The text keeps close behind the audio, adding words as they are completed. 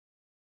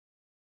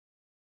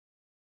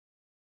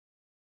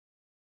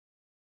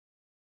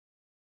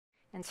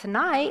And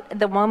tonight,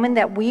 the woman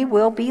that we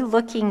will be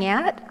looking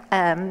at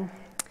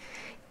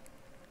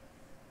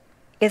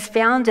is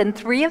found in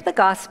 3 of the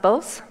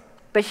Gospels,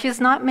 but she is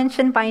not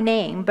mentioned by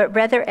name, but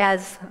rather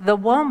as the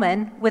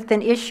woman with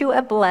an issue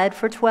of blood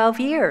for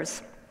 12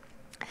 years.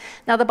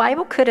 Now, the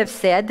Bible could have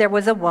said there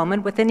was a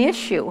woman with an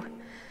issue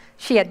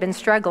she had been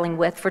struggling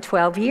with for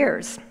 12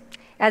 years.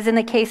 As in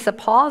the case of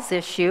Paul's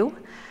issue,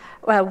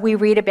 we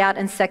read about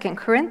in 2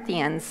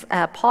 Corinthians,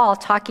 Paul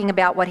talking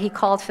about what he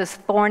calls his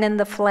thorn in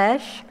the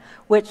flesh,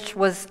 which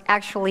was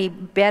actually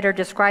better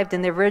described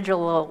in the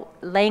original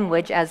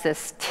language as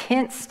this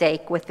tent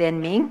stake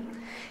within me.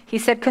 He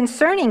said,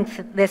 concerning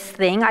this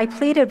thing, I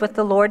pleaded with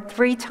the Lord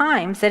 3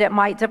 times that it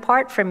might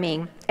depart from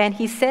me. And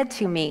he said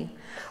to me,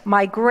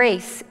 my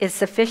grace is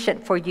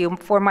sufficient for you,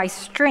 for my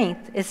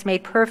strength is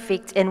made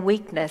perfect in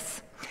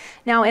weakness.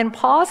 Now, in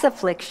Paul's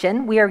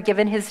affliction, we are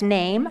given his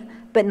name,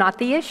 but not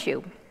the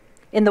issue.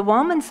 In the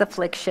woman's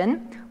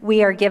affliction,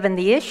 we are given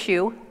the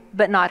issue,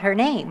 but not her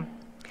name.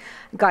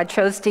 God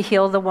chose to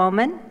heal the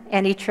woman,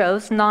 and he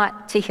chose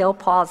not to heal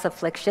Paul's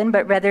affliction,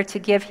 but rather to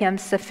give him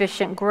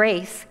sufficient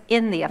grace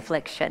in the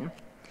affliction.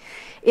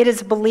 It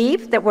is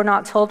believed that we're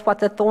not told what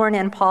the thorn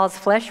in Paul's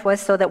flesh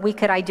was so that we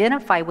could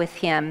identify with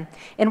him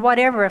in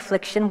whatever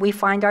affliction we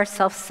find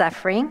ourselves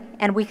suffering,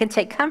 and we can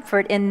take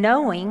comfort in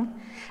knowing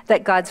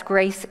that God's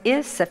grace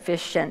is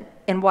sufficient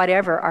in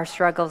whatever our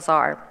struggles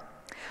are.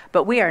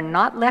 But we are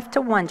not left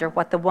to wonder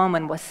what the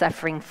woman was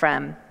suffering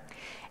from.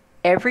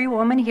 Every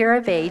woman here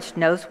of age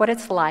knows what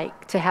it's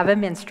like to have a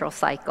menstrual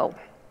cycle.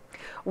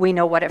 We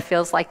know what it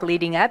feels like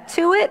leading up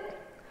to it.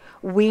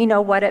 We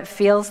know what it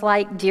feels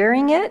like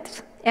during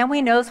it. And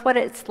we know what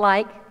it's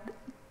like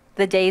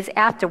the days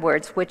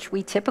afterwards, which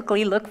we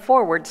typically look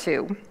forward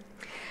to.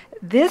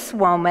 This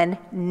woman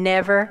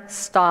never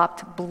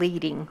stopped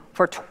bleeding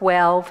for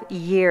 12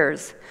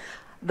 years.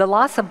 The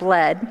loss of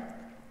blood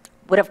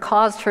would have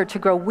caused her to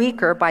grow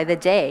weaker by the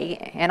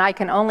day, and I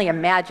can only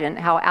imagine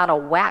how out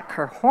of whack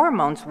her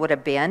hormones would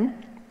have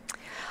been.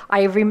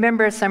 I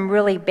remember some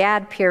really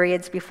bad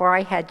periods before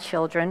I had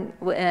children,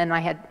 and I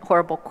had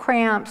horrible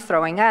cramps,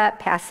 throwing up,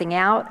 passing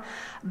out,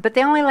 but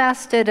they only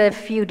lasted a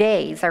few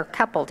days, or a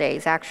couple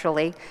days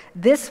actually.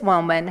 This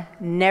woman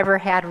never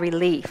had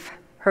relief.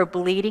 Her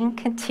bleeding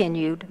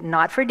continued,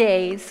 not for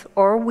days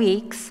or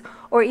weeks,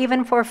 or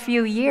even for a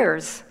few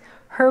years.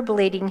 Her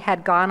bleeding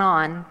had gone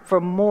on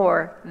for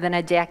more than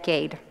a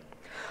decade.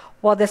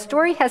 While the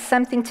story has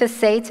something to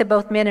say to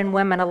both men and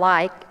women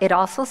alike, it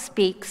also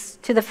speaks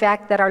to the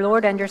fact that our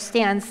Lord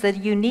understands the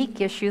unique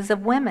issues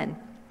of women.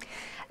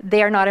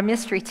 They are not a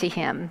mystery to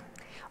him,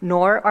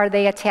 nor are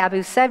they a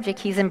taboo subject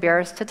he's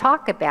embarrassed to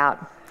talk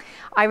about.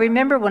 I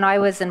remember when I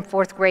was in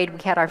 4th grade,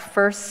 we had our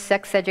first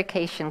sex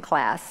education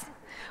class.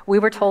 We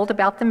were told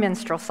about the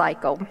menstrual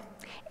cycle.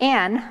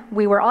 And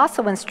we were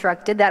also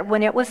instructed that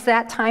when it was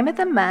that time of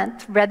the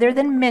month, rather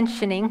than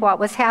mentioning what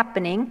was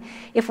happening,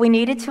 if we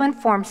needed to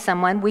inform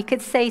someone, we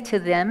could say to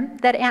them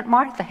that Aunt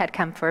Martha had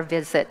come for a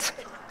visit.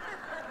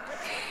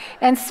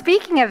 And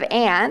speaking of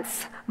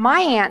aunts,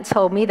 my aunt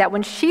told me that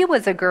when she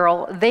was a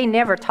girl, they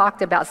never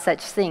talked about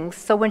such things.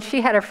 So when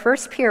she had her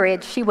first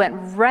period, she went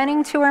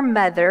running to her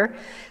mother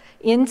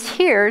in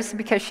tears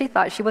because she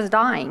thought she was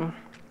dying.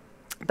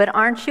 But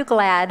aren't you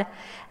glad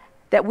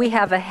that we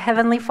have a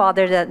Heavenly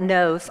Father that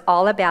knows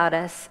all about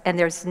us, and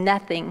there's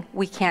nothing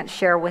we can't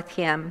share with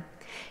him.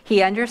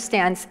 He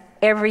understands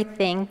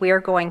everything we are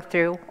going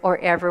through or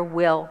ever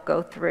will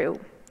go through.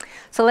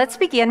 So let's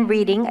begin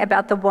reading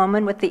about the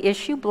woman with the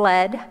issue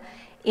blood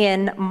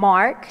in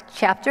Mark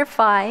chapter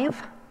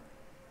 5,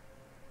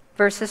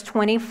 verses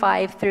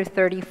 25 through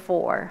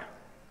 34.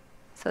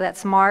 So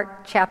that's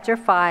Mark chapter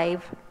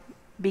 5,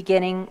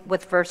 beginning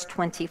with verse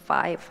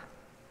 25.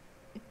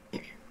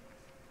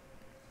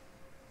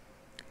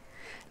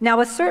 Now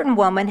a certain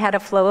woman had a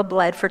flow of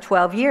blood for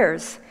 12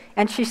 years,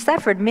 and she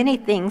suffered many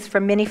things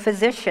from many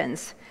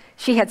physicians.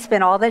 She had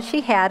spent all that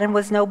she had and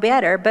was no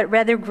better, but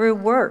rather grew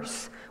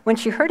worse. When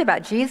she heard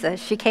about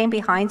Jesus, she came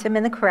behind him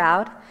in the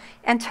crowd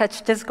and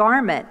touched his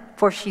garment,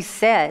 for she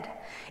said,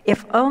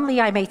 if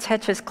only I may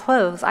touch his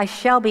clothes, I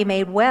shall be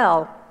made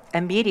well.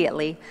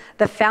 Immediately,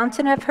 the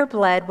fountain of her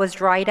blood was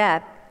dried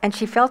up, and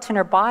she felt in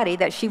her body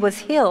that she was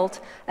healed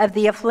of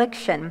the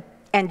affliction.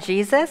 And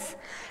Jesus,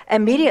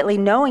 immediately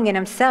knowing in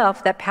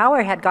himself that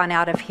power had gone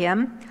out of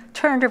him,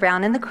 turned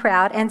around in the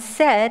crowd and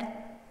said,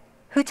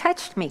 who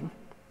touched me?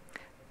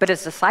 But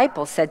his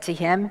disciples said to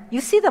him, you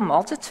see the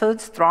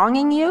multitudes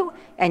thronging you,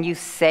 and you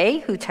say,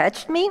 who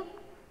touched me?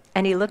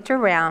 And he looked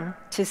around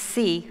to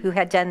see who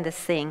had done this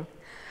thing.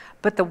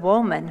 But the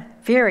woman,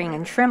 fearing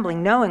and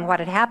trembling, knowing what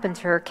had happened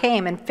to her,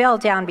 came and fell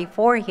down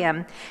before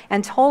him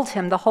and told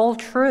him the whole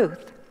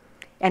truth.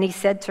 And he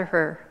said to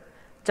her,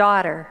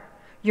 daughter,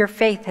 your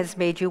faith has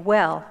made you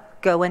well.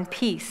 Go in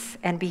peace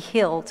and be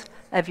healed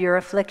of your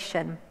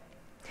affliction.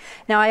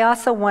 Now, I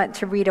also want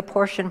to read a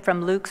portion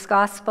from Luke's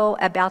gospel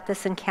about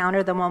this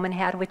encounter the woman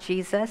had with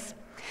Jesus.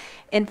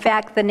 In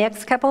fact, the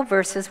next couple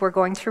verses we're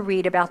going to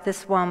read about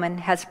this woman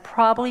has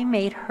probably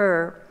made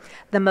her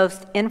the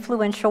most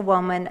influential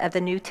woman of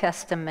the New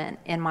Testament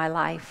in my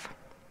life.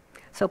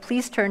 So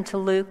please turn to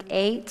Luke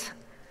 8,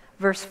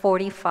 verse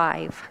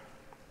 45.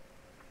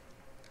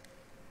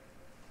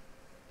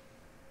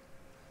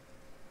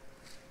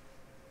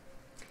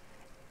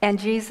 And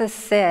Jesus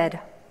said,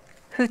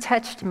 "Who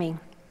touched me?"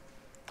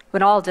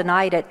 When all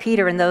denied it,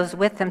 Peter and those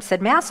with him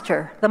said,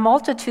 "Master, the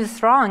multitudes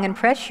throng and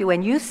press you,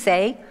 and you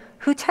say,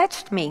 'Who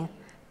touched me?'"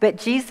 But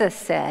Jesus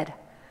said,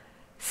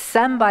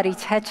 "Somebody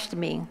touched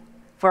me,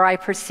 for I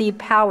perceive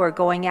power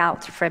going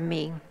out from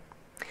me."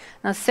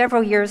 Now,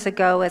 several years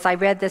ago, as I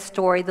read this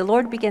story, the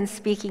Lord began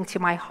speaking to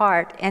my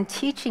heart and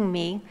teaching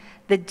me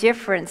the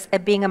difference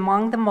of being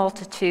among the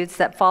multitudes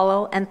that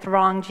follow and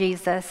throng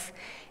Jesus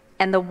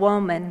and the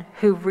woman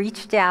who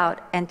reached out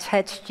and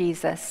touched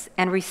Jesus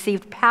and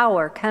received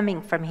power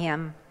coming from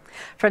him.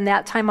 From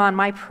that time on,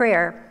 my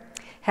prayer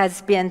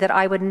has been that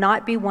I would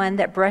not be one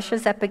that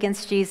brushes up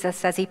against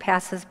Jesus as he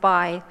passes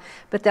by,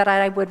 but that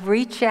I would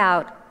reach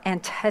out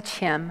and touch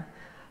him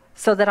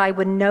so that I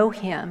would know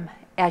him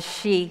as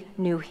she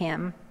knew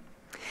him.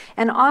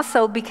 And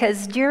also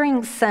because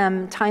during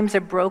some times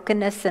of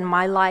brokenness in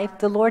my life,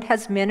 the Lord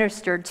has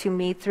ministered to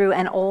me through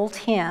an old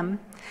hymn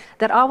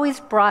that always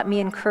brought me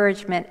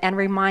encouragement and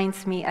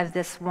reminds me of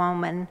this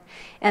woman.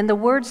 And the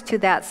words to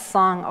that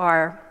song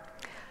are,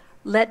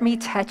 "Let me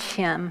touch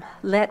him,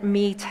 let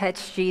me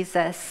touch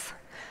Jesus.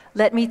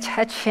 Let me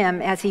touch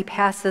him as he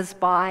passes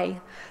by.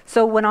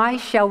 So when I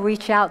shall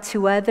reach out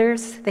to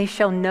others, they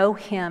shall know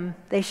him,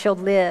 they shall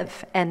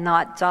live and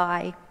not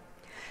die."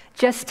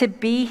 Just to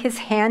be his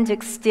hand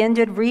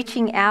extended,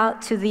 reaching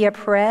out to the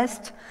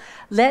oppressed.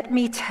 Let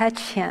me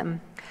touch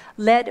him,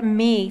 let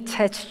me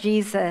touch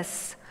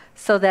Jesus,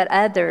 so that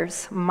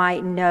others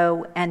might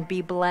know and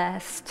be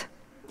blessed.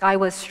 I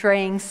was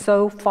straying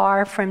so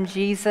far from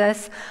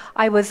Jesus.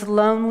 I was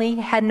lonely,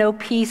 had no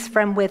peace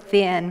from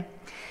within.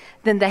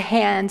 Then the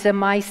hand of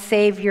my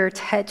Savior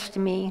touched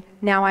me.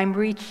 Now I'm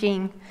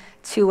reaching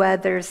to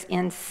others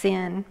in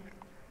sin.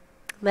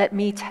 Let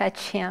me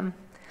touch him.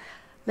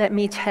 Let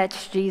me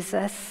touch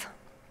Jesus.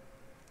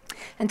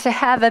 And to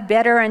have a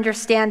better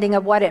understanding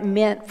of what it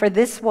meant for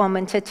this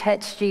woman to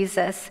touch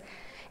Jesus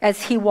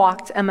as he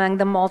walked among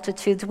the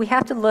multitudes, we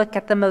have to look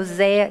at the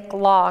Mosaic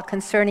law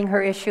concerning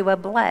her issue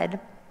of blood.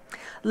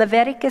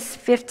 Leviticus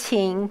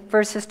 15,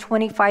 verses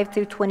 25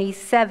 through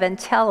 27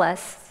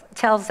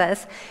 tells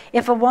us,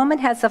 if a woman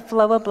has a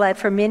flow of blood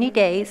for many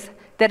days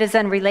that is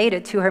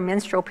unrelated to her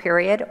menstrual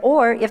period,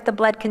 or if the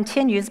blood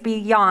continues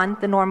beyond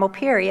the normal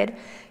period,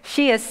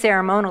 she is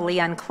ceremonially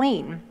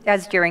unclean,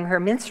 as during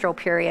her menstrual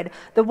period.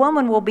 The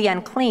woman will be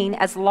unclean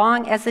as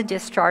long as the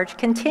discharge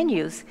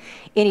continues.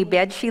 Any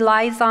bed she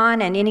lies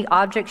on and any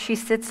object she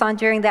sits on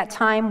during that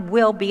time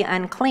will be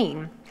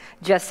unclean,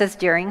 just as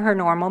during her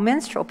normal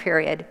menstrual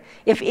period.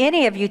 If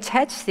any of you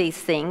touch these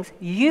things,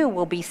 you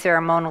will be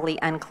ceremonially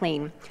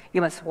unclean.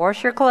 You must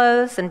wash your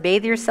clothes and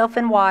bathe yourself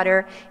in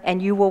water,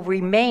 and you will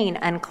remain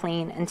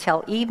unclean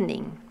until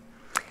evening.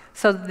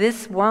 So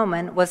this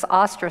woman was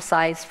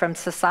ostracized from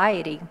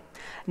society.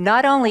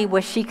 Not only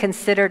was she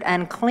considered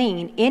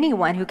unclean,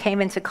 anyone who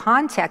came into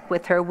contact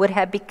with her would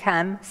have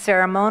become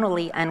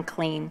ceremonially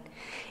unclean.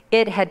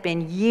 It had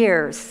been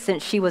years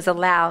since she was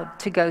allowed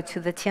to go to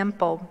the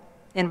temple,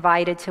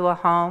 invited to a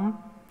home,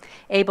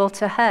 able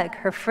to hug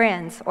her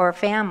friends or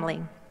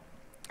family.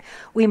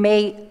 We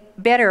may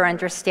better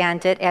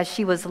understand it as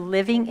she was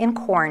living in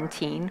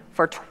quarantine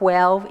for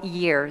 12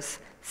 years,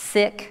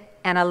 sick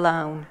and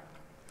alone.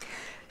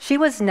 She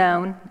was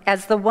known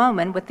as the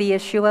woman with the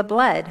issue of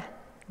blood.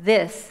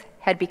 This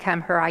had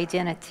become her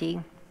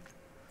identity.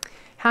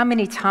 How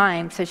many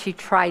times has she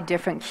tried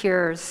different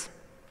cures?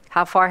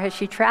 How far has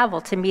she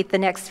traveled to meet the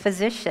next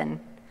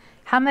physician?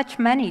 How much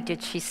money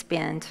did she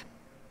spend?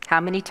 How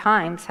many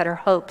times had her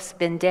hopes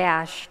been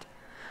dashed?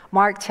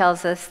 Mark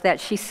tells us that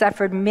she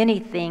suffered many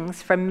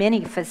things from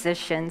many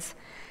physicians.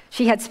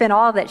 She had spent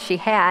all that she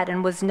had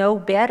and was no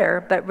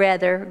better, but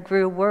rather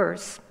grew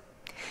worse.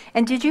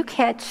 And did you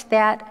catch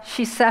that?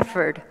 She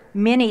suffered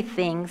many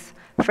things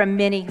from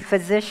many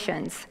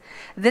physicians.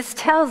 This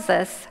tells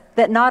us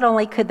that not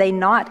only could they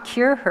not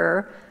cure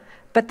her,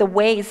 but the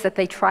ways that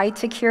they tried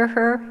to cure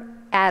her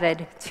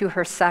added to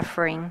her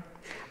suffering.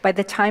 By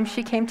the time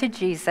she came to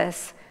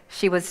Jesus,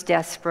 she was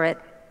desperate.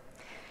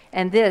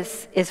 And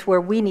this is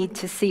where we need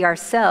to see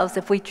ourselves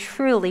if we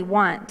truly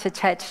want to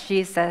touch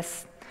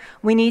Jesus.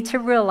 We need to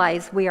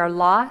realize we are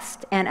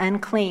lost and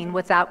unclean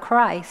without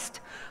Christ.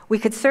 We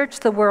could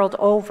search the world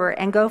over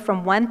and go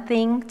from one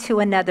thing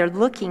to another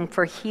looking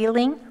for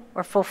healing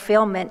or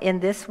fulfillment in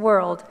this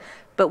world,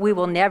 but we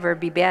will never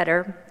be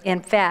better.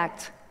 In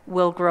fact,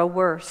 we'll grow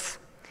worse.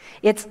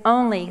 It's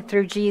only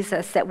through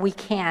Jesus that we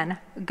can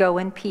go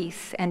in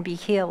peace and be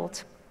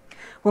healed.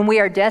 When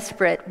we are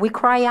desperate, we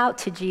cry out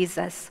to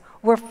Jesus.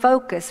 We're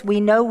focused. We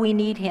know we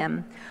need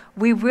him.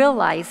 We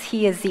realize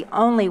he is the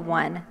only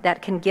one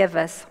that can give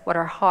us what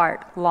our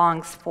heart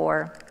longs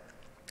for.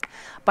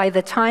 By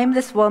the time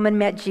this woman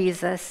met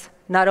Jesus,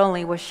 not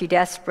only was she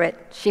desperate,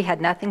 she had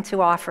nothing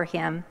to offer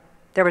him.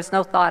 There was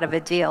no thought of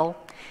a deal.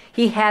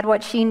 He had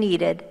what she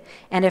needed,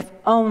 and if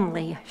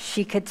only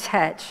she could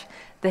touch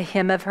the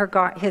hem of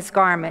his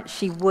garment,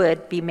 she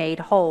would be made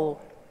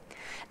whole.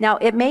 Now,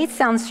 it may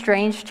sound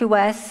strange to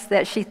us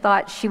that she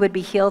thought she would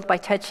be healed by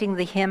touching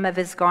the hem of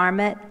his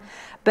garment,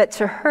 but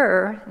to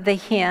her, the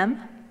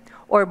hem,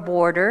 or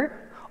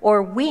border,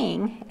 or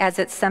wing, as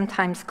it's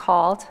sometimes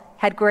called,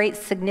 had great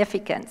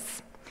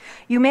significance.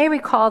 You may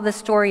recall the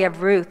story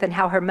of Ruth and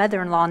how her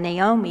mother-in-law,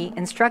 Naomi,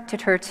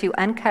 instructed her to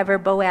uncover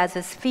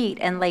Boaz's feet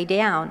and lay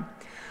down.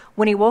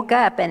 When he woke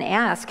up and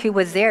asked who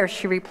was there,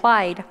 she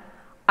replied,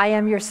 "I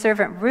am your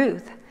servant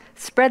Ruth.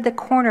 Spread the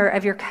corner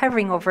of your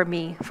covering over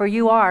me, for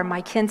you are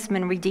my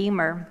kinsman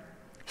redeemer."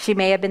 She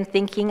may have been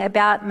thinking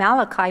about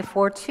Malachi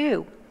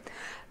 4:2.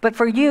 "But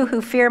for you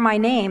who fear my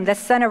name, the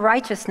Son of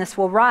Righteousness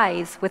will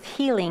rise with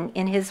healing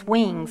in his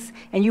wings,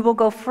 and you will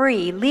go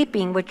free,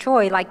 leaping with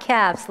joy like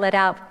calves led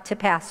out to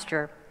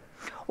pasture."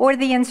 Or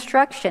the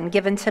instruction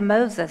given to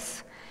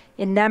Moses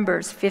in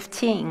Numbers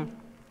 15.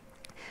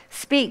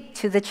 "Speak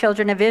to the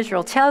children of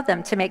Israel, tell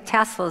them to make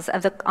tassels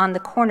on the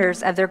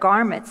corners of their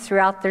garments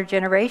throughout their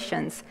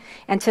generations,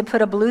 and to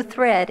put a blue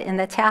thread in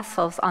the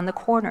tassels on the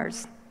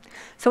corners."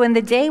 So in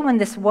the day when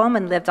this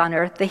woman lived on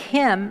earth, the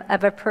hem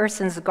of a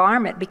person's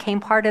garment became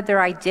part of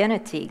their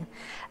identity.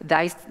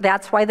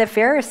 That's why the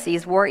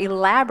Pharisees wore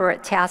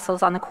elaborate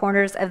tassels on the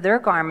corners of their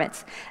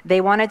garments.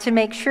 They wanted to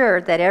make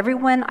sure that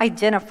everyone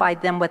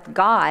identified them with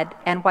God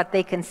and what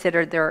they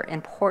considered their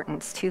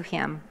importance to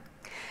him.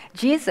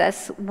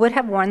 Jesus would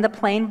have worn the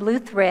plain blue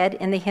thread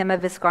in the hem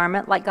of his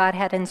garment like God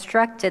had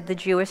instructed the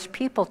Jewish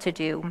people to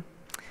do.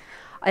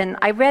 And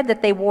I read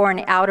that they wore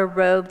an outer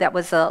robe that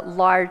was a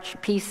large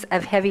piece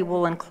of heavy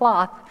woolen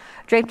cloth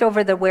draped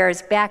over the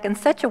wearer's back in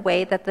such a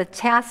way that the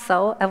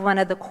tassel of one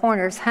of the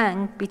corners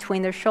hung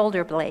between their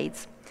shoulder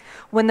blades.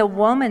 When the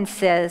woman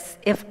says,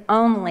 "If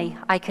only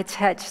I could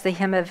touch the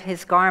hem of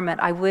his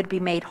garment, I would be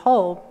made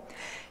whole,"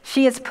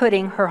 she is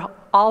putting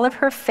all of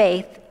her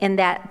faith in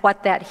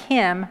what that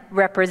hem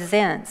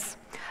represents.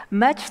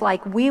 Much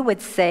like we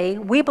would say,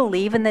 we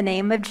believe in the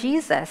name of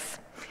Jesus.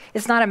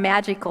 It's not a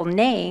magical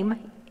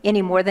name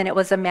any more than it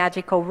was a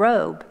magical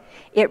robe.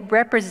 It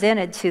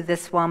represented to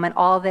this woman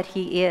all that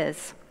he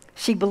is.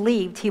 She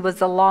believed he was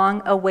the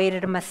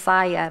long-awaited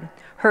Messiah,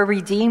 her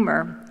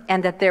Redeemer,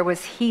 and that there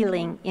was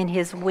healing in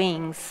his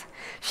wings.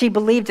 She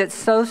believed it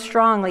so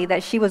strongly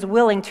that she was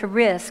willing to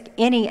risk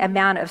any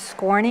amount of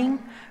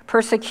scorning,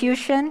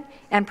 persecution,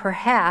 and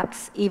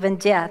perhaps even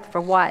death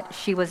for what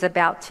she was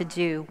about to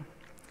do.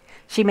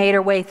 She made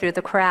her way through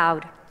the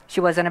crowd. She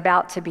wasn't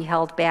about to be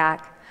held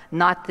back.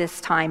 Not this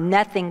time.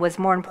 Nothing was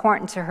more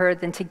important to her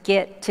than to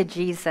get to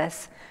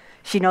Jesus.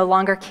 She no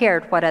longer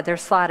cared what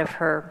others thought of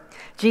her.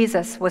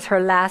 Jesus was her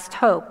last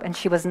hope, and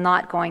she was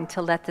not going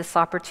to let this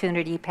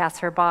opportunity pass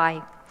her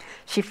by.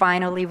 She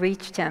finally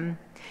reached him.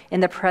 In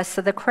the press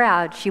of the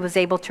crowd, she was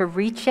able to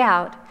reach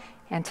out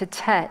and to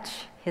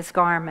touch his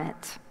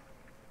garment.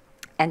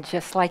 And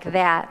just like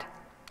that,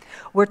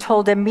 we're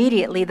told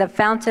immediately the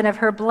fountain of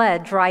her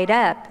blood dried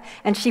up,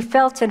 and she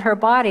felt in her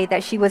body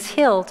that she was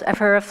healed of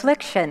her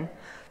affliction.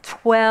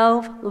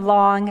 12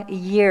 long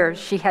years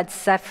she had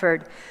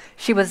suffered.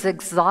 She was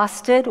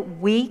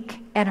exhausted, weak,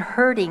 and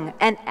hurting,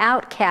 an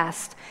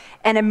outcast.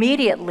 And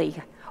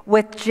immediately,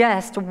 with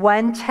just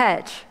one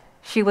touch,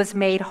 she was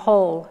made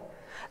whole.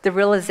 The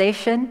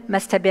realization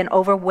must have been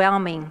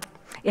overwhelming.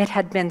 It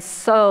had been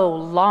so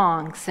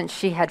long since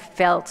she had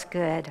felt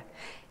good.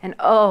 And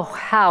oh,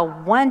 how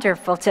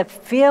wonderful to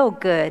feel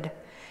good.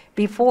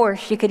 Before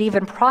she could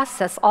even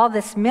process all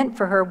this meant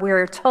for her,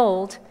 we're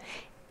told,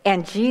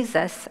 and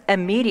Jesus,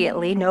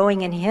 immediately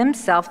knowing in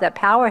himself that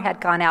power had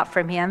gone out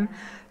from him,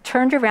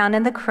 turned around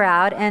in the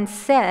crowd and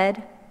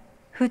said,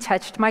 "Who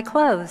touched my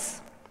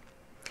clothes?"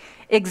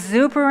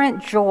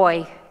 Exuberant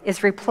joy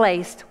is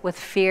replaced with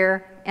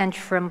fear and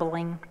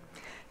trembling.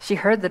 She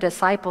heard the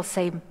disciples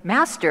say,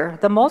 "Master,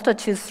 the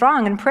multitudes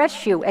throng and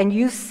press you, and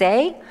you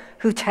say,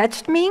 'Who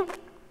touched me?'"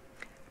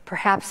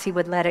 Perhaps he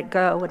would let it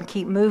go and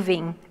keep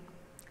moving,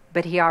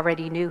 but he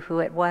already knew who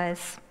it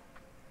was.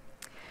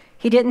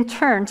 He didn't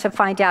turn to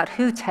find out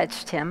who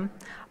touched him.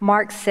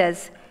 Mark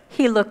says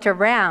he looked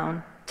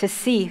around to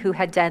see who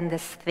had done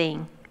this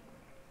thing.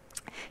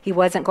 He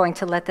wasn't going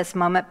to let this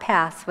moment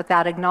pass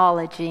without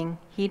acknowledging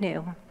he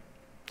knew.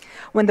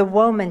 When the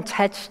woman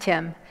touched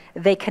him,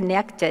 they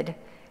connected.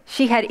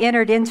 She had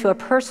entered into a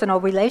personal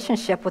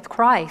relationship with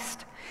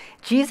Christ.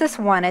 Jesus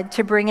wanted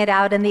to bring it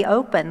out in the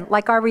open,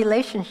 like our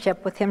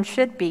relationship with him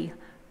should be,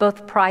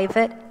 both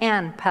private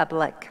and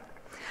public.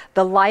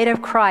 The light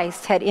of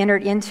Christ had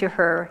entered into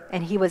her,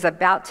 and he was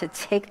about to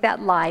take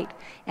that light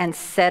and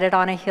set it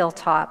on a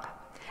hilltop.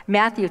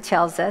 Matthew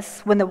tells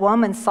us, when the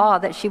woman saw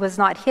that she was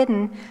not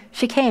hidden,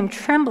 she came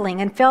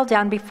trembling and fell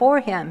down before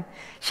him.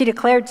 She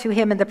declared to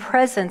him in the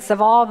presence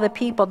of all the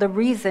people the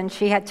reason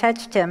she had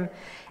touched him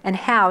and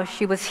how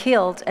she was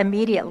healed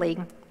immediately.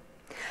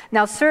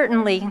 Now,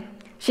 certainly,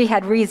 she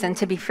had reason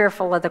to be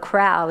fearful of the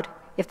crowd.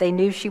 If they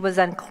knew she was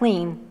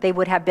unclean, they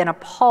would have been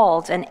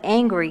appalled and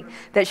angry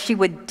that she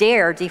would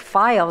dare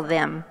defile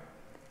them.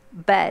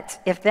 But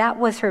if that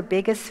was her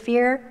biggest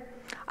fear,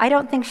 I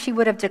don't think she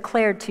would have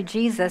declared to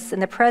Jesus in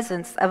the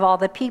presence of all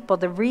the people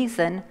the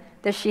reason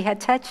that she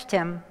had touched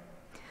him.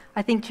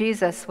 I think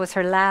Jesus was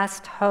her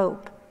last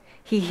hope.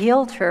 He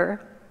healed her,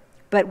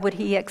 but would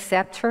he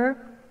accept her?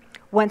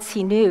 Once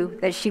he knew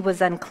that she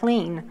was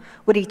unclean,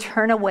 would he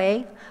turn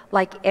away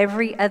like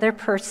every other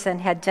person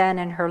had done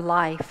in her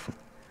life?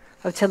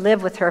 Oh, to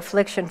live with her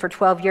affliction for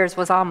 12 years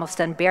was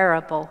almost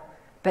unbearable,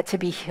 but to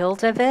be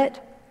healed of it,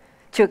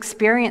 to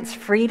experience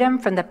freedom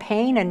from the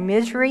pain and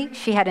misery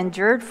she had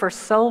endured for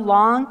so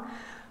long,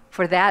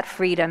 for that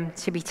freedom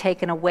to be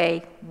taken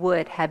away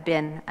would have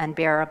been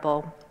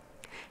unbearable.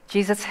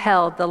 Jesus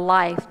held the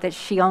life that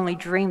she only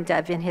dreamed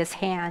of in his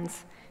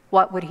hands.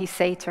 What would he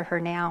say to her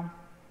now?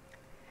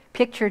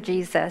 Picture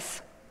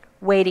Jesus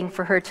waiting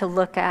for her to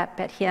look up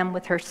at him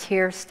with her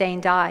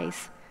tear-stained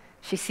eyes.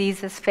 She sees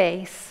his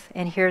face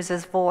and hears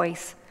his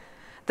voice.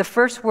 The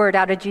first word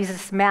out of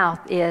Jesus' mouth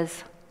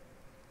is,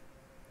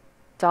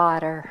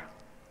 "Daughter."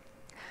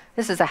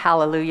 This is a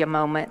hallelujah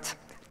moment.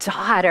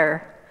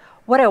 Daughter.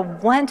 What a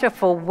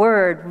wonderful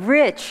word,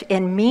 rich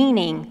in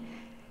meaning.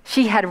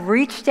 She had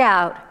reached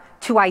out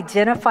to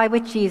identify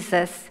with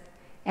Jesus,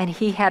 and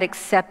he had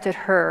accepted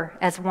her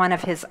as one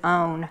of his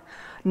own.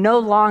 No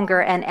longer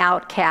an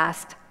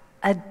outcast,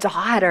 a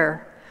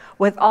daughter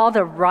with all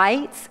the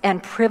rights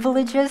and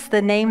privileges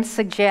the name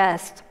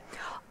suggests.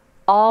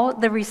 All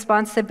the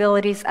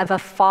responsibilities of a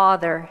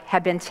father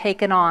had been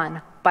taken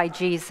on by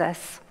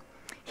Jesus.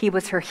 He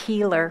was her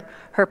healer,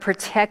 her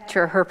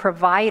protector, her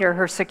provider,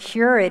 her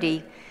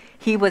security.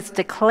 He was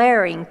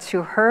declaring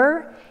to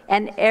her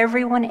and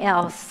everyone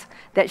else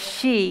that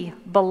she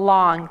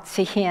belonged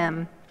to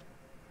him.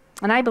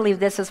 And I believe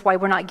this is why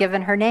we're not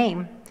given her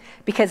name,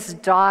 because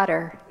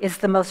daughter is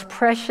the most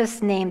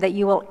precious name that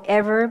you will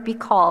ever be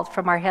called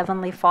from our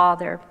Heavenly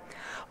Father.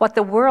 What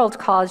the world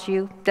calls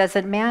you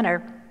doesn't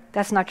matter.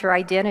 That's not your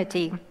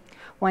identity.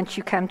 Once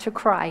you come to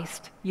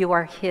Christ, you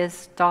are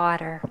his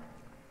daughter.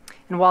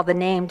 And while the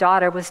name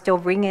daughter was still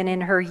ringing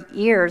in her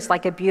ears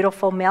like a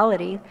beautiful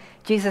melody,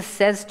 Jesus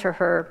says to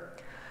her,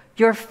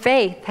 "Your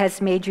faith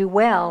has made you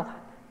well.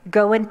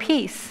 Go in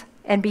peace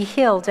and be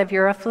healed of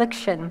your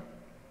affliction."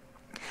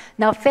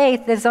 Now,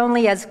 faith is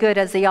only as good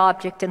as the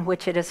object in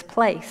which it is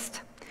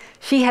placed.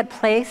 She had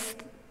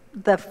placed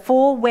the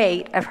full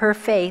weight of her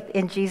faith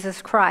in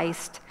Jesus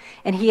Christ,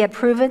 and he had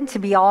proven to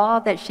be all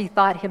that she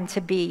thought him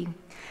to be.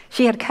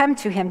 She had come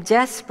to him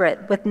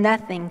desperate with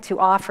nothing to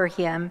offer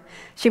him.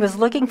 She was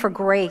looking for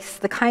grace,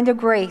 the kind of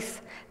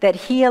grace that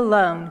he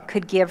alone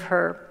could give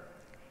her.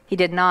 He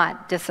did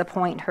not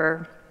disappoint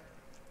her.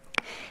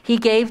 He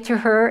gave to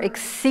her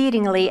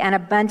exceedingly and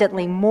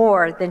abundantly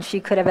more than she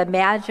could have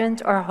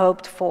imagined or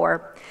hoped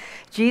for.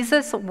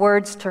 Jesus'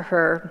 words to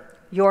her,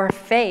 "Your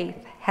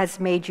faith has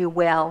made you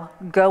well.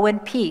 Go in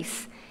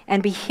peace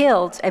and be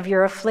healed of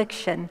your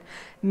affliction,"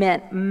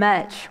 meant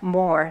much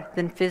more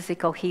than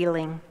physical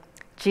healing.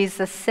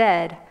 Jesus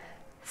said,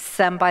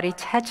 "Somebody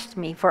touched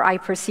me, for I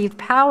perceived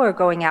power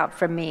going out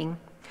from me."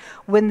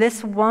 When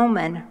this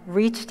woman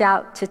reached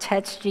out to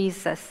touch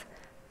Jesus,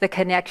 the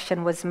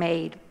connection was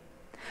made.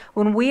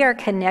 When we are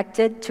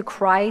connected to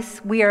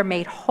Christ, we are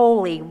made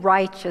holy,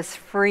 righteous,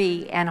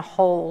 free, and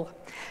whole.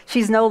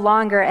 She's no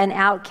longer an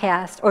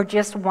outcast or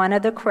just one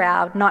of the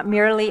crowd, not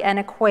merely an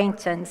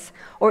acquaintance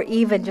or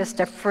even just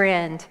a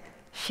friend.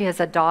 She is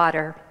a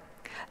daughter.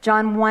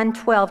 John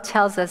 1:12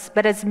 tells us,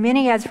 "But as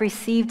many as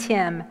received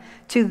him,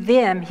 to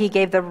them he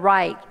gave the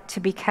right to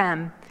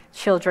become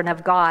children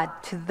of God,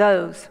 to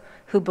those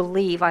who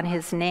believe on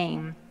his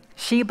name."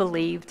 She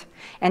believed,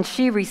 and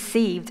she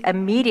received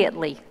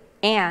immediately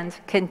and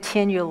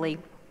continually.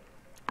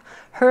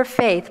 Her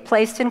faith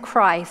placed in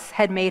Christ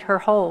had made her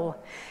whole.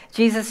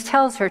 Jesus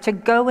tells her to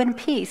go in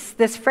peace.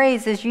 This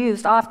phrase is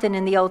used often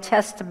in the Old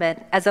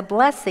Testament as a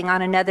blessing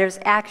on another's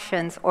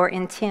actions or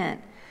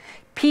intent.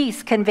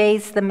 Peace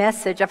conveys the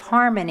message of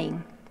harmony,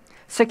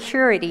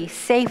 security,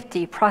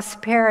 safety,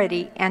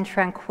 prosperity, and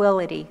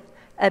tranquility,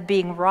 of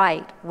being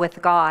right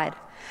with God.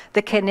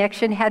 The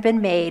connection had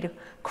been made.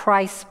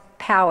 Christ's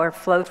power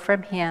flowed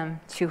from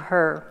him to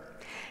her.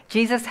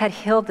 Jesus had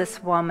healed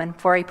this woman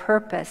for a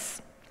purpose.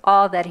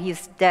 All that he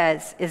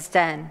does is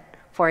done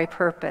for a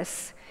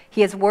purpose.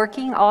 He is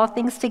working all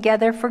things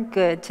together for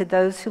good to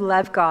those who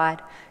love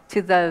God,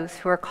 to those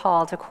who are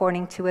called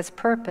according to his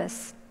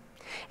purpose.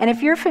 And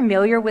if you're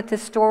familiar with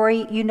this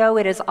story, you know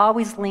it is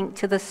always linked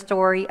to the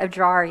story of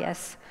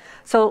Jairus.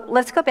 So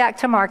let's go back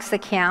to Mark's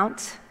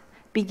account,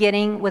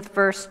 beginning with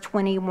verse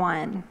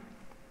 21.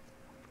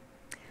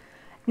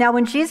 Now,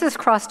 when Jesus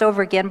crossed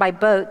over again by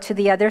boat to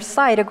the other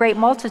side, a great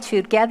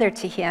multitude gathered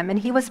to him, and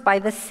he was by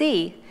the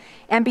sea.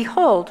 And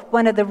behold,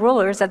 one of the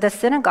rulers of the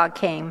synagogue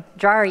came,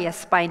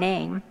 Jairus by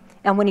name.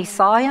 And when he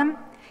saw him,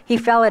 he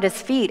fell at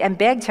his feet and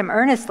begged him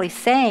earnestly,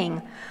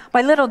 saying,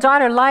 "My little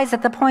daughter lies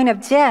at the point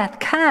of death.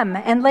 Come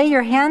and lay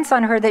your hands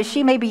on her that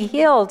she may be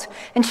healed,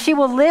 and she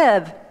will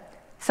live."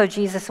 So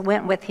Jesus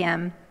went with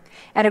him,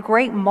 and a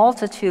great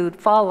multitude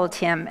followed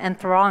him and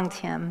thronged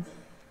him.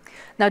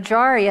 Now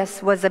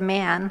Jairus was a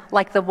man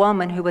like the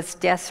woman who was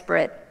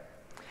desperate.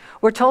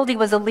 We're told he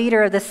was a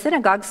leader of the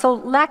synagogue, so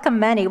lack of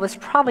money was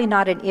probably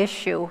not an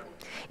issue.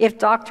 If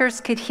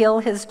doctors could heal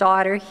his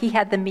daughter, he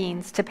had the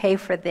means to pay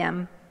for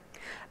them.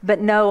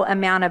 But no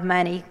amount of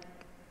money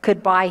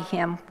could buy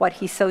him what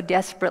he so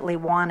desperately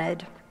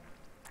wanted.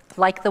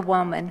 Like the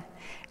woman,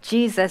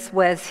 Jesus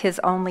was his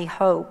only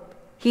hope.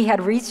 He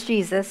had reached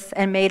Jesus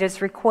and made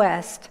his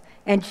request,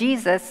 and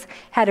Jesus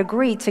had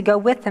agreed to go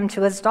with him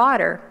to his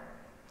daughter.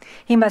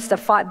 He must have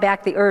fought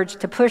back the urge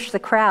to push the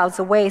crowds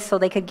away so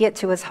they could get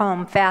to his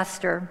home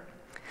faster.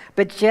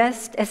 But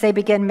just as they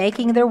begin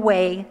making their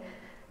way,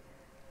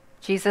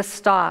 Jesus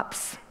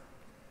stops.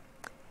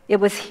 It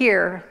was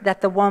here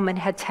that the woman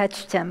had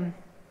touched him.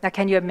 Now,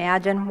 can you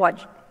imagine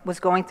what was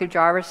going through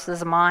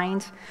Jairus'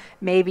 mind?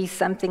 Maybe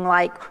something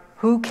like,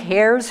 "Who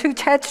cares who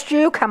touched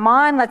you? Come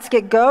on, let's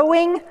get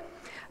going."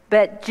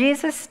 But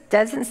Jesus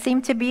doesn't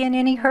seem to be in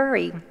any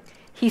hurry.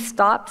 He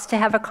stops to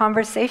have a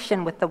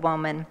conversation with the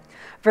woman.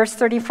 Verse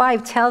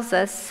 35 tells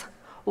us,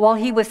 while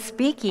he was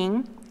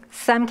speaking,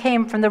 some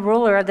came from the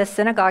ruler of the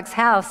synagogue's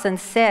house and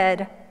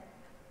said,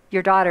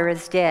 "Your daughter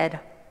is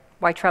dead.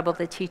 Why trouble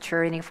the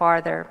teacher any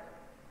farther?"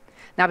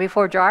 Now,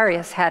 before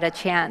Jairus had a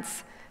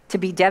chance to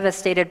be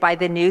devastated by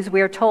the news,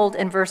 we are told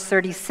in verse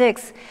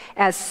 36,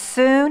 as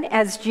soon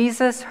as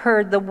Jesus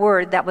heard the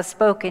word that was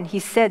spoken, he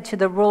said to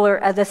the ruler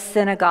of the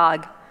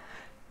synagogue,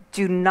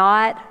 "Do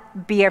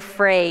not be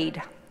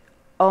afraid,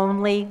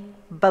 only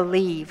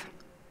believe."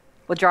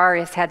 Well,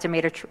 Jairus had to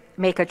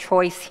make a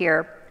choice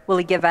here. Will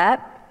he give up?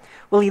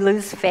 Will he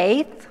lose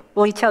faith?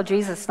 Will he tell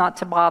Jesus not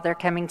to bother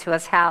coming to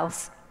his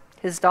house?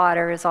 His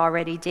daughter is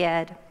already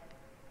dead.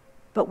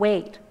 But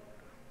wait,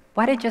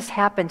 what had just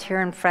happened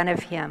here in front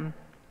of him?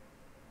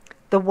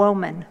 The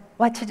woman,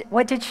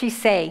 what did she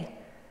say?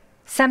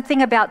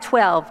 Something about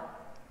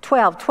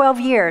 12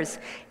 years.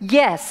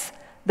 Yes,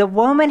 the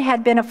woman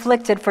had been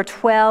afflicted for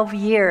 12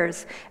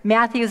 years.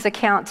 Matthew's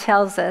account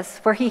tells us,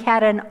 for he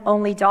had an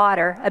only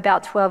daughter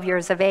about 12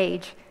 years of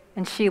age,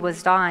 and she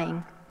was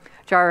dying.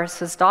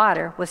 Jairus'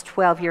 daughter was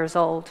 12 years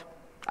old.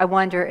 I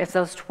wonder if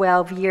those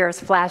 12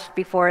 years flashed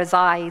before his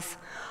eyes.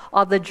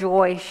 All the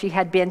joy she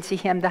had been to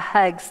him, the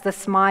hugs, the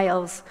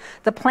smiles,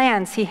 the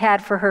plans he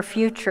had for her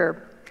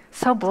future.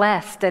 So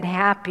blessed and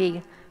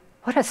happy.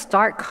 What a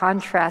stark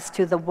contrast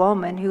to the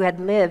woman who had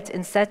lived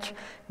in such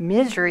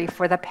misery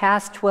for the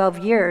past 12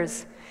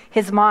 years,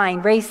 his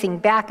mind racing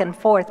back and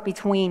forth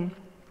between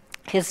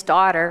his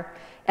daughter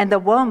and the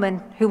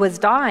woman who was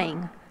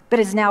dying, but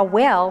is now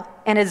well,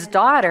 and his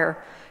daughter,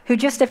 who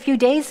just a few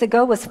days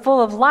ago was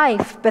full of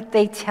life, but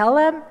they tell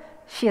him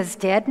she is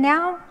dead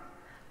now?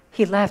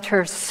 He loved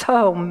her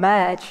so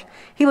much.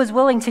 He was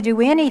willing to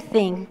do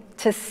anything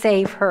to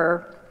save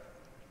her.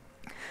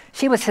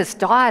 She was his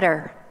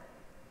daughter.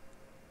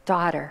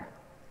 Daughter.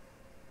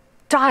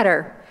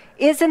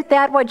 Isn't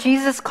that what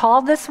Jesus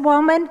called this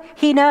woman?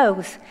 He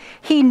knows.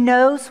 He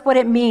knows what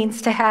it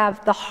means to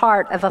have the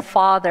heart of a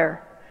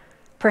father.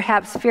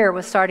 Perhaps fear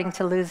was starting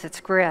to lose its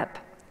grip.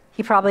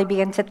 He probably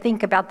began to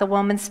think about the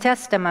woman's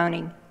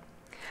testimony.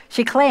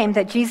 She claimed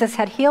that Jesus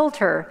had healed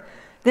her.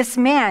 This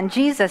man,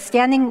 Jesus,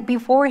 standing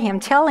before him,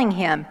 telling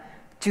him,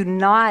 "Do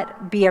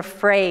not be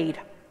afraid,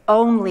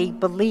 only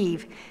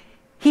believe."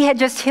 He had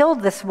just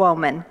healed this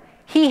woman.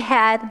 He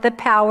had the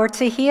power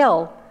to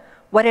heal.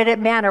 What did it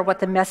matter what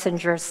the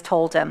messengers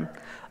told him?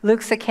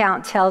 Luke's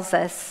account tells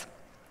us,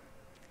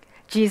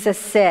 Jesus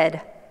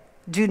said,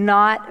 "Do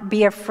not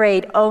be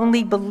afraid,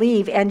 only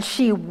believe, and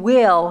she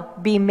will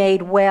be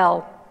made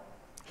well."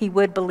 He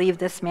would believe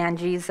this man,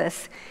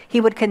 Jesus. He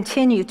would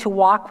continue to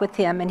walk with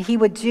him, and he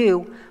would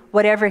do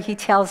whatever he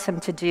tells him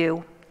to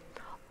do.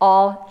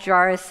 All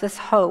Jairus'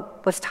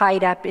 hope was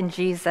tied up in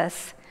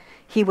Jesus.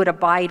 He would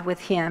abide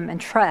with him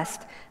and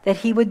trust that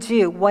he would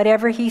do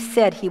whatever he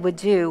said he would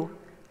do.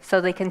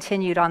 So they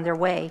continued on their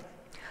way.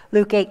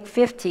 Luke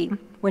 8:50,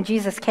 when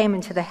Jesus came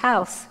into the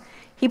house,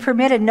 he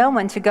permitted no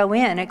one to go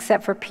in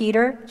except for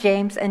Peter,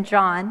 James, and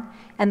John,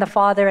 and the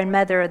father and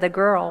mother of the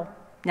girl.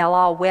 Now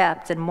all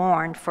wept and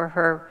mourned for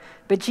her.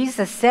 But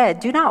Jesus said,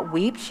 "Do not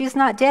weep, she's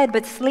not dead,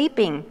 but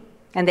sleeping."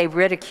 And they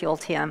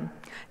ridiculed him,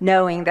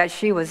 knowing that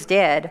she was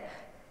dead.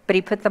 But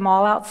he put them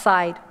all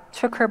outside,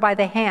 took her by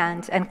the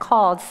hand, and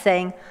called,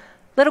 saying,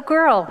 "Little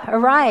girl,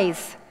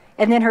 arise."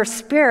 And then her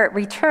spirit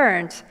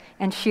returned,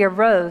 and she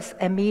arose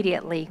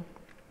immediately.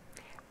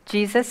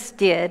 Jesus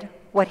did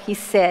what he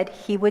said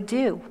he would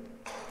do.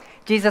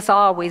 Jesus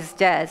always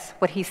does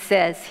what he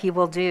says he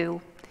will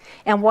do.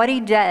 And what he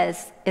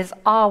does is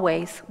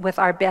always with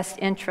our best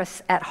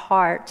interests at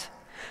heart.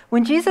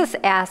 When Jesus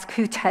asked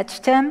who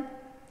touched him,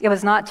 it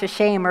was not to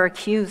shame or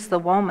accuse the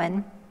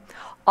woman.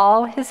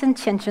 All his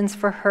intentions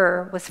for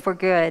her was for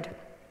good.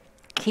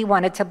 He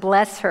wanted to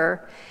bless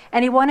her,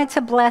 and he wanted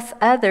to bless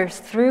others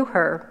through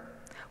her.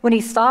 When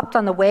he stopped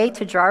on the way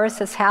to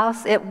Jairus'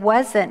 house, it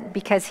wasn't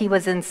because he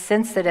was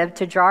insensitive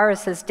to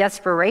Jairus'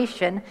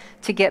 desperation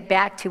to get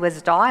back to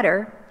his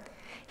daughter.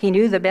 He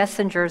knew the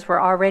messengers were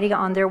already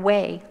on their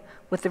way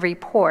with the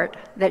report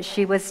that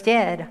she was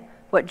dead.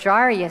 What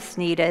Jairus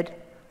needed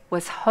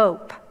was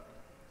hope.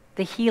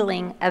 The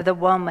healing of the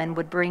woman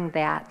would bring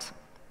that.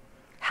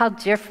 How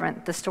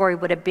different the story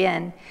would have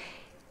been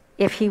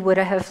if he would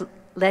have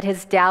let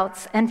his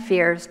doubts and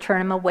fears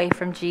turn him away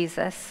from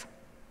Jesus.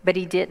 But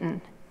he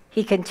didn't.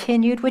 He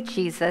continued with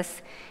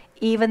Jesus,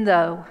 even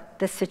though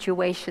the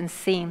situation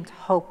seemed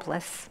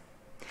hopeless.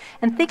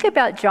 And think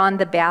about John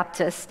the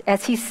Baptist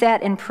as he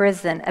sat in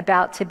prison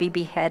about to be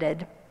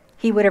beheaded.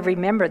 He would have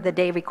remembered the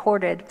day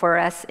recorded for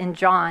us in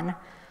John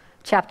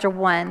chapter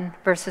 1,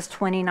 verses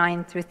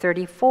 29 through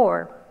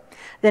 34.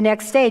 The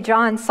next day,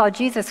 John saw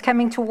Jesus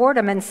coming toward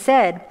him and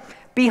said,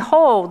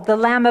 "Behold, the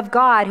Lamb of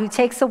God who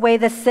takes away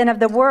the sin of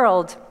the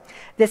world.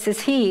 This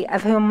is he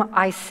of whom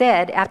I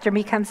said, after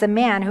me comes a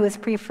man who is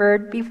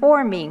preferred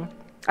before me.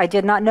 I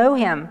did not know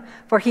him,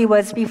 for he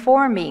was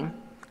before me.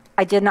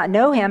 I did not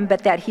know him,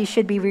 but that he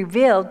should be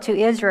revealed to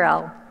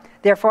Israel.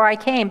 Therefore I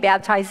came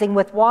baptizing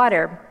with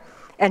water."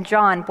 And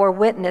John bore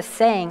witness,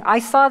 saying, "I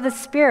saw the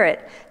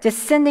Spirit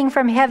descending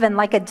from heaven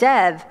like a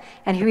dove,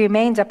 and he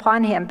remained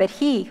upon him. But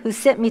he who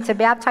sent me to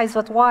baptize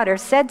with water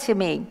said to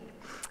me,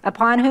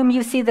 upon whom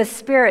you see the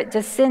Spirit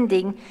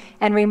descending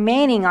and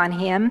remaining on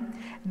him,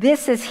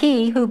 this is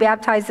he who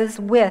baptizes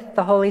with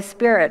the Holy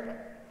Spirit.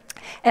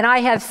 And I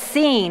have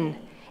seen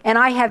and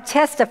I have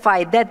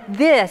testified that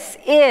this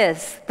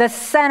is the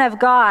Son of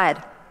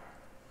God."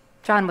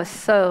 John was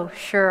so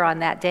sure on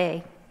that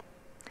day.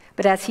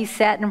 But as he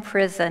sat in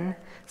prison,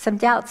 some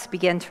doubts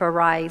began to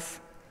arise.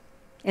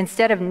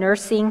 Instead of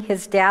nursing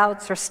his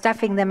doubts or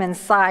stuffing them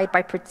inside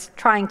by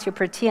trying to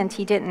pretend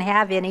he didn't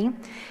have any,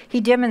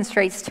 he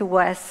demonstrates to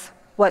us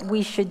what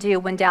we should do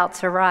when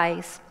doubts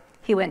arise.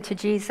 He went to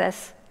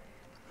Jesus.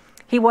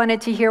 He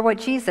wanted to hear what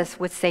Jesus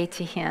would say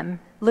to him.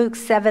 Luke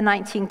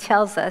 7:19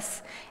 tells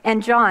us,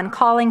 "And John,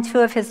 calling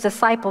 2 of his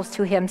disciples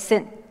to him,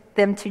 sent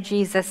them to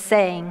Jesus,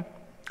 saying,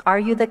 'Are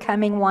you the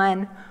coming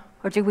one,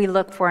 or do we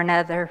look for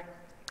another?'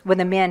 When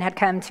the men had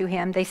come to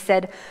him, they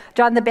said,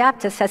 'John the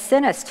Baptist has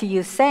sent us to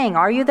you, saying,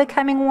 Are you the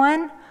coming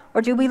one,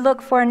 or do we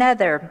look for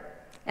another?'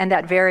 And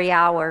that very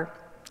hour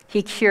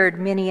he cured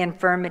many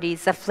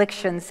infirmities,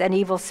 afflictions, and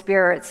evil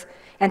spirits,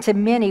 and to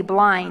many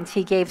blind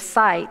he gave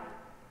sight.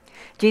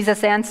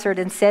 Jesus answered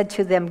and said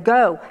to them,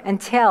 'Go and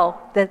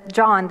tell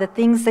John the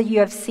things that you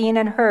have seen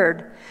and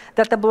heard,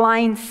 that the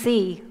blind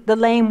see, the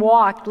lame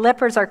walk,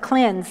 lepers are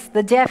cleansed,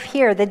 the deaf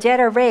hear, the dead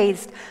are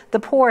raised, the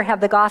poor have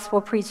the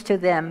gospel preached to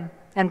them,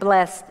 and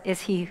blessed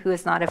is he who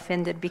is not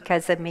offended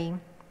because of me.'"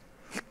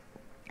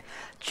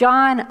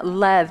 John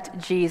loved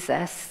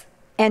Jesus,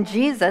 and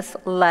Jesus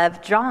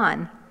loved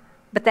John,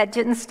 but that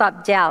didn't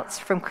stop doubts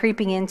from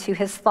creeping into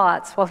his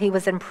thoughts while he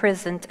was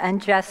imprisoned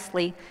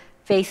unjustly,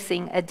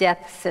 facing a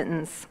death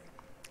sentence.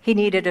 He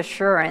needed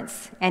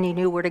assurance, and he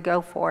knew where to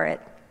go for it.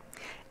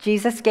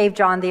 Jesus gave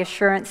John the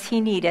assurance he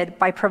needed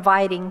by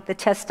providing the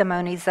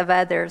testimonies of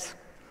others.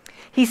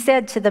 He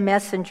said to the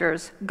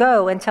messengers,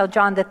 "Go and tell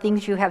John the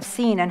things you have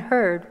seen and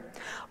heard."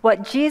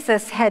 What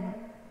Jesus had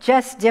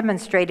just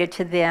demonstrated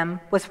to them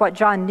was what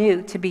John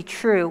knew to be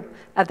true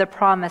of the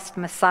promised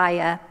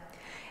Messiah.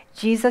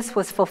 Jesus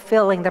was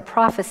fulfilling the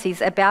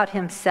prophecies about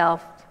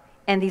himself,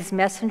 and these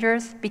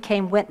messengers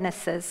became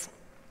witnesses.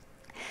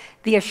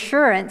 The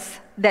assurance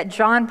that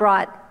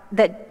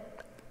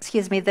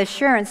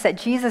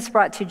Jesus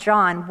brought to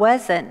John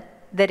wasn't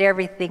that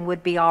everything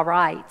would be all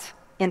right.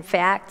 In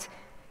fact,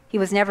 he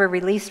was never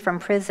released from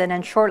prison,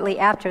 and shortly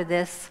after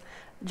this,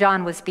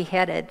 John was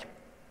beheaded.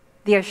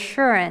 The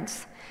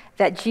assurance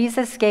that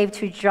Jesus gave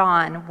to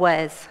John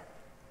was,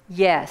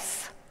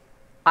 "Yes,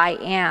 I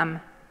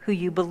am who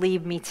you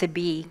believe me to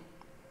be."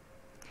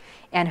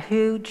 And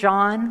who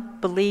John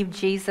believed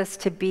Jesus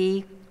to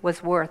be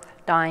was worth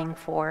dying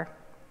for.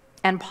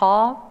 And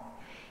Paul,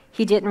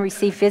 he didn't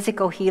receive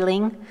physical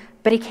healing,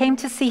 but he came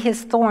to see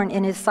his thorn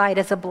in his side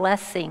as a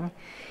blessing.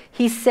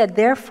 He said,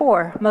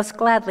 "Therefore, most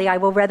gladly, I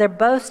will rather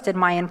boast in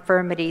my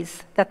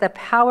infirmities, that the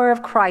power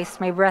of Christ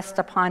may rest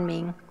upon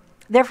me.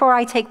 Therefore,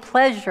 I take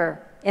pleasure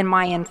in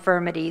my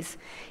infirmities,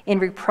 in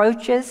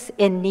reproaches,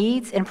 in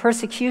needs, in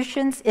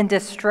persecutions, in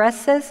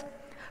distresses,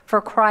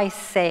 for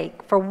Christ's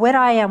sake. For when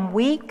I am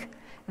weak,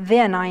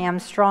 then I am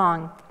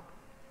strong."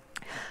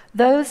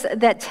 Those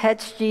that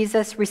touch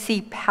Jesus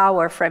receive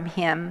power from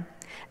him.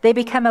 They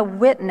become a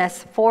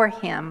witness for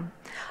him,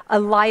 a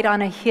light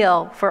on a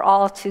hill for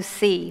all to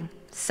see.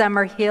 Some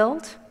are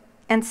healed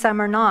and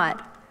some are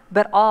not,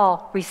 but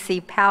all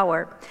receive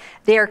power.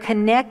 They are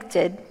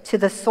connected to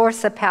the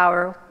source of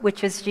power,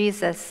 which is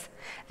Jesus.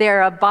 They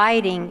are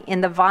abiding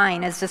in the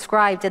vine, as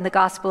described in the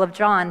Gospel of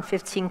John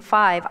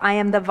 15:5. "I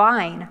am the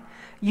vine,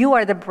 you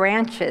are the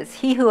branches.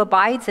 He who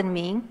abides in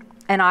me,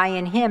 and I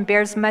in him,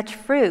 bears much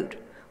fruit,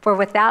 for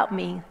without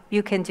me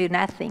you can do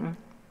nothing."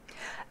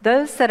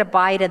 Those that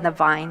abide in the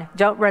vine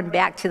don't run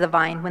back to the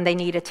vine when they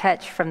need a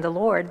touch from the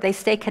Lord. They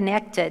stay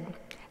connected.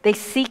 They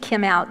seek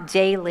him out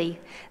daily.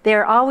 They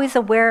are always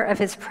aware of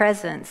his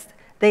presence.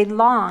 They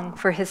long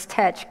for his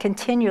touch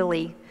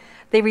continually.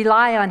 They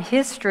rely on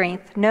his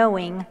strength,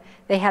 knowing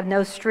they have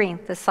no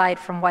strength aside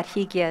from what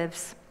he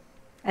gives.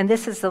 And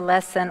this is the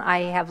lesson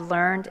I have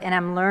learned and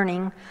I'm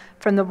learning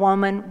from the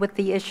woman with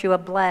the issue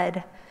of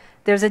blood.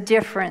 There's a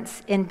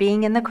difference in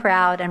being in the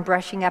crowd and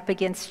brushing up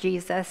against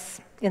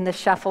Jesus in the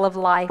shuffle of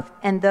life,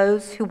 and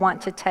those who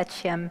want to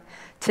touch him,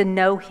 to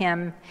know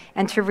him,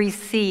 and to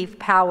receive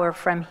power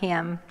from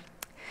him.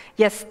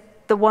 Yes,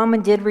 the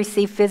woman did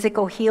receive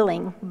physical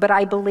healing, but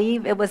I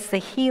believe it was the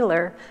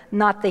healer,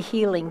 not the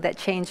healing, that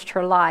changed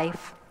her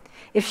life.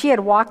 If she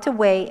had walked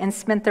away and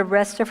spent the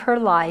rest of her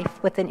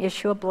life with an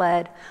issue of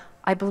blood,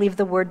 I believe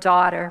the word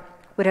daughter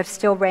would have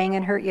still rang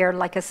in her ear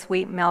like a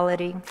sweet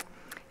melody.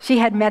 She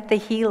had met the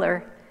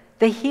healer.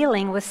 The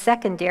healing was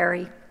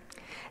secondary.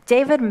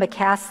 David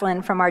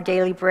McCaslin from Our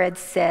Daily Bread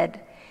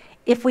said,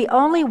 "If we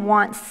only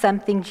want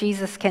something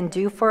Jesus can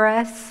do for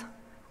us,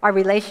 our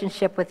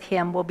relationship with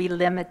him will be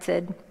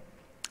limited.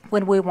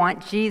 When we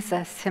want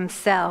Jesus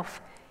himself,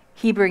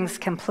 he brings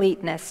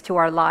completeness to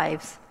our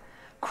lives.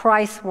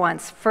 Christ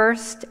wants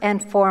first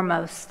and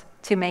foremost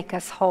to make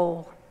us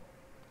whole."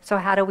 So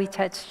how do we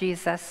touch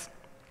Jesus?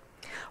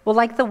 Well,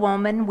 like the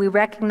woman, we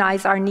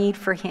recognize our need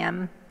for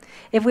him.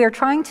 If we are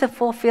trying to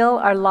fulfill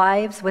our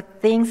lives with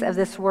things of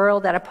this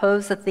world that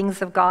oppose the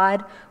things of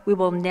God, we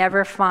will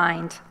never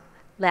find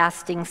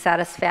lasting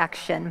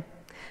satisfaction.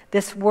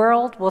 This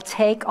world will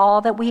take all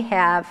that we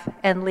have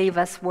and leave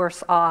us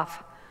worse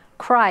off.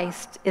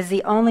 Christ is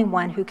the only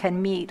one who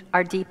can meet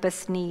our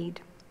deepest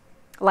need.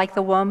 Like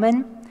the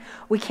woman,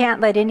 we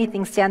can't let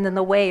anything stand in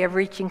the way of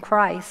reaching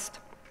Christ.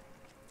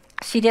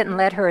 She didn't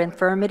let her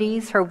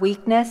infirmities, her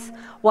weakness,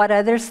 what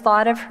others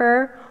thought of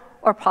her,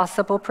 or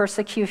possible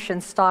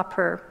persecution stop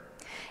her.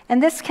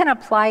 And this can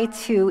apply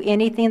to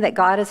anything that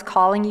God is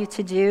calling you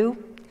to do.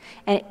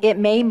 And it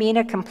may mean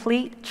a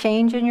complete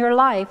change in your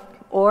life,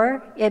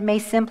 or it may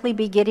simply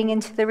be getting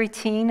into the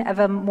routine of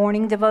a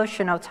morning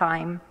devotional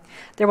time.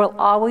 There will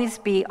always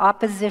be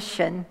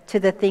opposition to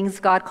the things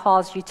God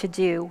calls you to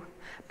do,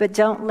 but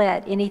don't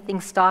let anything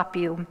stop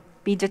you.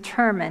 Be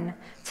determined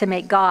to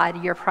make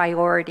God your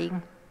priority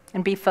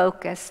and be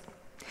focused.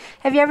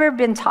 Have you ever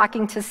been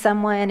talking to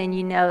someone and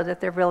you know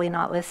that they're really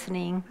not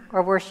listening,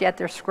 or worse yet,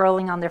 they're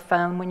scrolling on their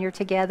phone when you're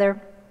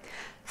together?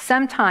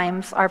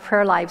 Sometimes our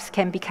prayer lives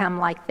can become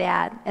like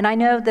that. And I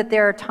know that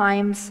there are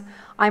times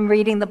I'm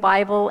reading the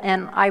Bible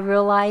and I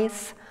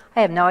realize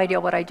I have no idea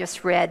what I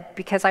just read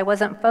because I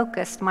wasn't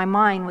focused. My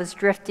mind was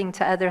drifting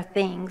to other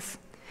things.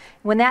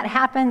 When that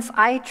happens,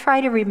 I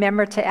try to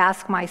remember to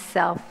ask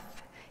myself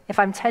if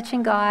I'm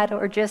touching God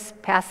or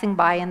just passing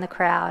by in the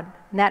crowd.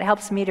 And that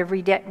helps me to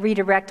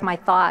redirect my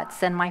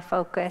thoughts and my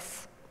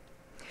focus.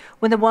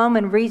 When the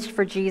woman reached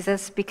for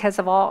Jesus because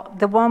of all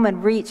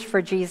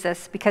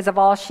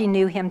she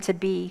knew him to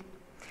be.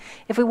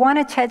 If we want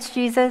to touch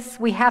Jesus,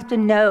 we have to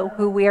know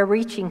who we are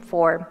reaching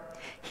for.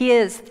 He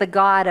is the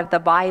God of the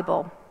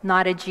Bible,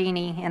 not a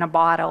genie in a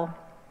bottle.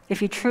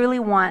 If you truly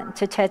want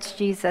to touch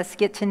Jesus,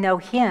 get to know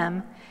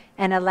him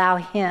and allow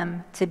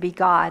him to be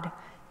God.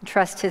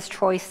 Trust his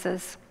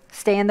choices.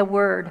 Stay in the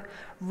Word.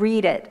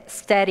 Read it,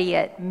 study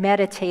it,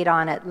 meditate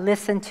on it,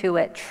 listen to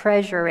it,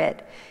 treasure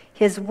it.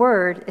 His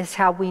Word is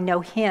how we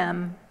know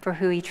him for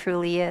who he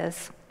truly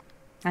is.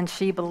 And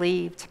she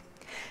believed.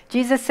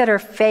 Jesus said her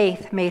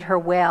faith made her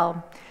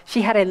well.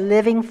 She had a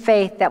living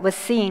faith that was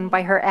seen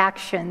by her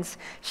actions.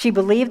 She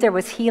believed there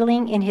was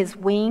healing in his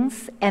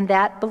wings, and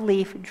that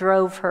belief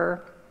drove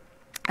her.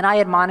 And I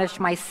admonish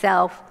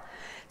myself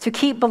to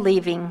keep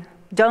believing.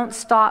 Don't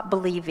stop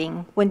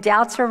believing. When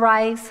doubts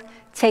arise,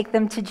 take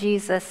them to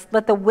Jesus.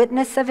 Let the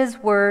witness of his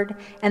word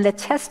and the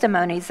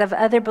testimonies of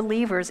other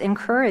believers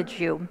encourage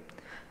you.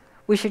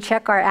 We should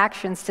check our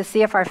actions to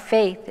see if our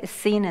faith is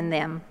seen in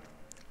them.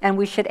 And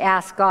we should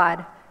ask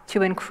God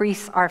to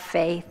increase our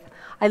faith.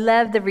 I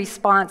love the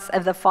response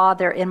of the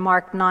Father in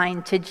Mark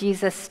 9 to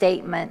Jesus'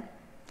 statement.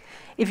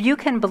 If you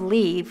can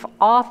believe,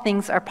 all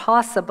things are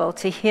possible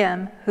to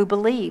him who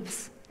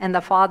believes. And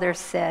the Father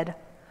said,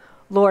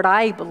 Lord,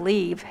 I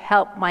believe,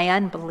 help my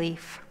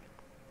unbelief.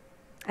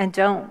 And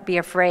don't be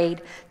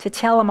afraid to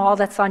tell him all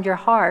that's on your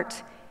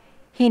heart.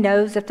 He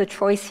knows if the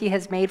choice he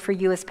has made for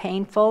you is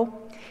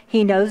painful.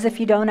 He knows if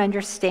you don't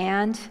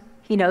understand.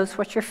 He knows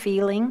what you're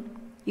feeling.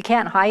 You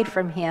can't hide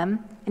from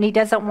him, and he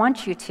doesn't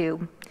want you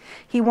to.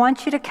 He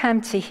wants you to come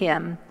to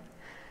him,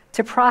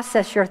 to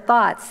process your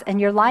thoughts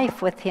and your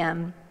life with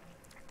him.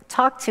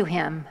 Talk to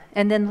him,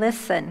 and then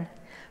listen.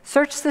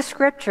 Search the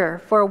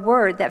scripture for a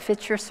word that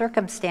fits your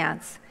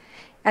circumstance.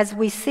 As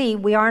we see,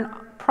 we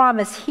aren't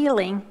promised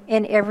healing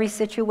in every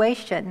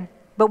situation,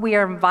 but we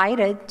are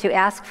invited to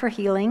ask for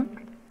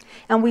healing.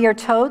 And we are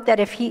told that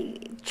if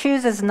he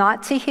chooses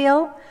not to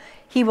heal,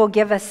 he will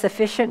give us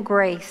sufficient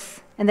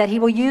grace, and that he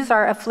will use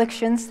our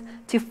afflictions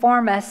to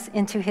form us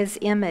into his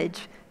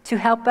image, to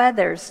help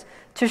others,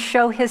 to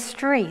show his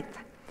strength,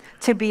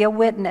 to be a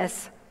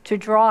witness, to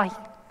draw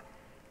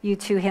you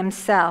to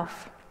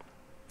himself.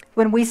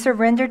 When we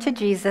surrender to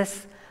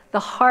Jesus, the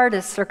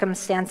hardest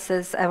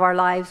circumstances of our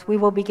lives, we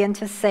will begin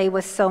to say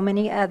with so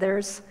many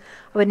others,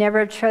 I would never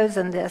have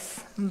chosen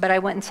this, but I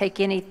wouldn't take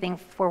anything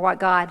for what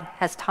God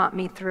has taught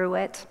me through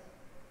it.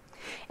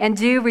 And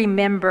do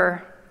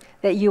remember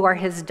that you are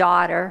his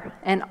daughter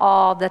and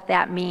all that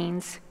that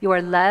means. You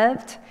are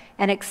loved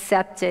and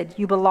accepted.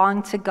 You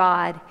belong to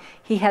God.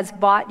 He has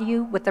bought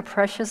you with the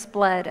precious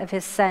blood of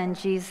his Son,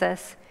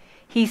 Jesus.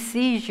 He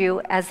sees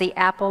you as the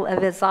apple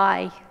of his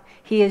eye.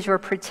 He is your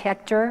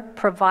protector,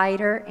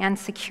 provider, and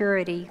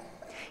security.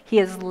 He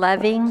is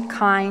loving,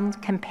 kind,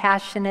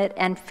 compassionate,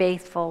 and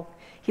faithful.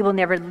 He will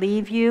never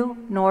leave you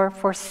nor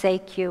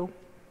forsake you.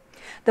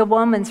 The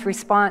woman's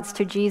response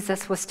to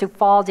Jesus was to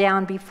fall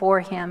down before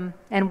him,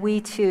 and we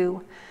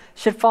too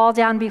should fall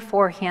down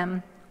before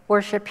him,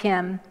 worship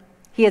him.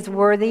 He is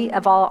worthy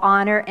of all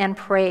honor and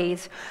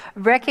praise.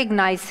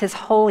 Recognize his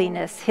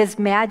holiness, his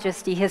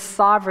majesty, his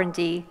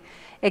sovereignty.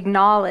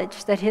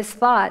 Acknowledge that his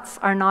thoughts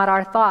are not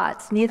our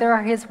thoughts, neither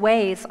are his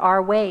ways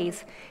our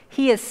ways.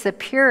 He is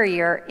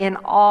superior in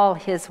all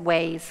his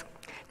ways.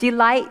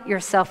 Delight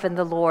yourself in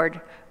the Lord.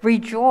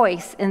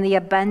 Rejoice in the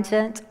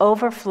abundant,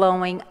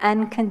 overflowing,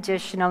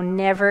 unconditional,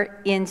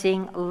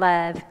 never-ending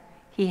love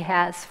he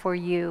has for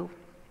you.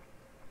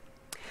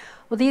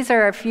 Well, these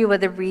are a few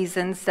of the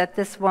reasons that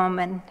this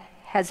woman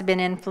has been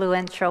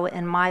influential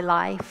in my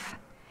life.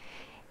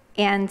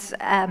 And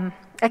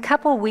a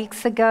couple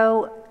weeks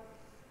ago,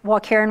 while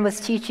Karen was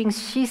teaching,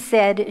 she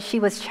said she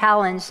was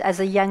challenged as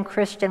a young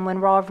Christian when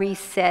Raw Reese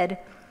said,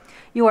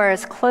 "You are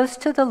as close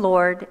to the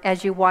Lord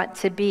as you want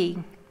to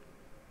be."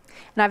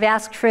 And I've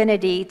asked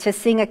Trinity to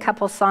sing a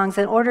couple songs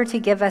in order to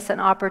give us an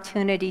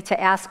opportunity to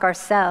ask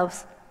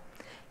ourselves,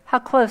 how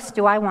close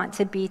do I want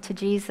to be to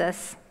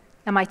Jesus?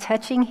 Am I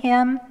touching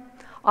him,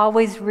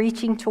 always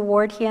reaching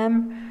toward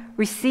him,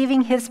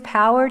 receiving his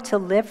power to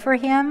live for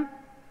him?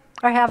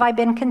 Or have I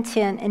been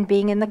content in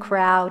being in the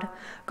crowd,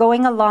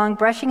 going along,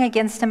 brushing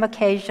against him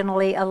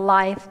occasionally, a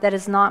life that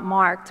is not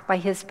marked by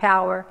his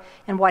power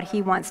and what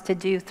he wants to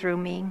do through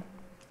me?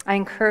 I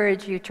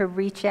encourage you to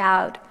reach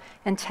out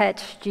and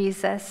touch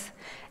Jesus.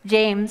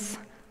 James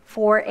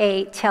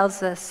 4:8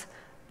 tells us,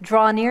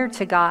 draw near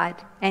to God,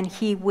 and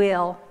he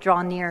will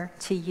draw near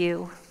to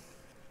you.